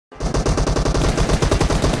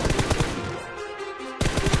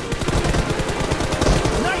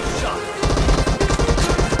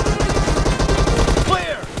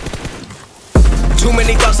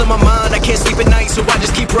can't sleep at night, so I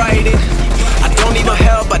just keep writing. I don't need no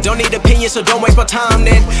help, I don't need opinions, so don't waste my time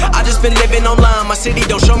then. I just been living online, my city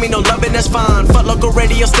don't show me no loving, that's fine. Fuck local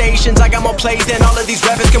radio stations, I got more plays than all of these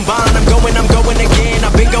rappers combined. I'm going again,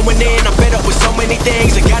 I've been going in, I'm fed up with so many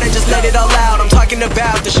things, I gotta just let it all out. I'm talking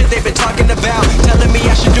about the shit they've been talking about, telling me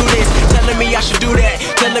I should do this, telling me I should do that,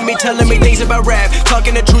 telling me things about rap,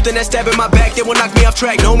 talking the truth and that stab in my back that will knock me off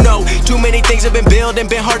track. No, too many things have been building,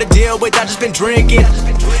 been hard to deal with, I just been drinking.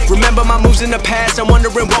 Remember my moves in the past, I'm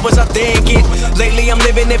wondering what was I thinking. Lately I'm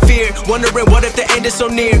living in fear, wondering what if the end is so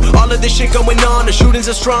near. All of this shit going on, the shootings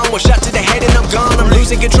are strong, one shot to the head and I'm gone. I'm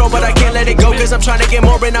losing control but I can't let it go, cause I'm trying to get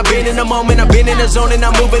more. And I've been in the moment, I've been in the zone, and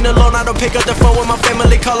I'm moving alone. I don't pick up the phone when my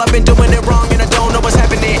family call, I've been doing it wrong and I don't know what's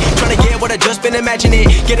happening. Trying to get what I just been imagining,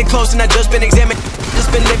 getting close and I just been examining.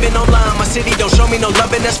 Just been living online, my city don't show me no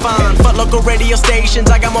loving, that's fine. Fuck local radio stations,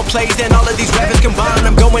 I got more plays than all of these rappers combined.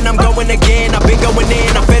 I'm going again, I've been going in,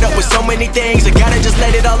 I'm fed up with so many things, I gotta just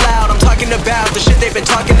let it all out. I'm talking about the shit they've been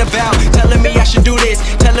talking about, telling me I should do this,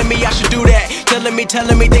 telling me I should do that, telling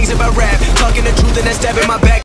me things about rap, talking the truth and that stab in my back.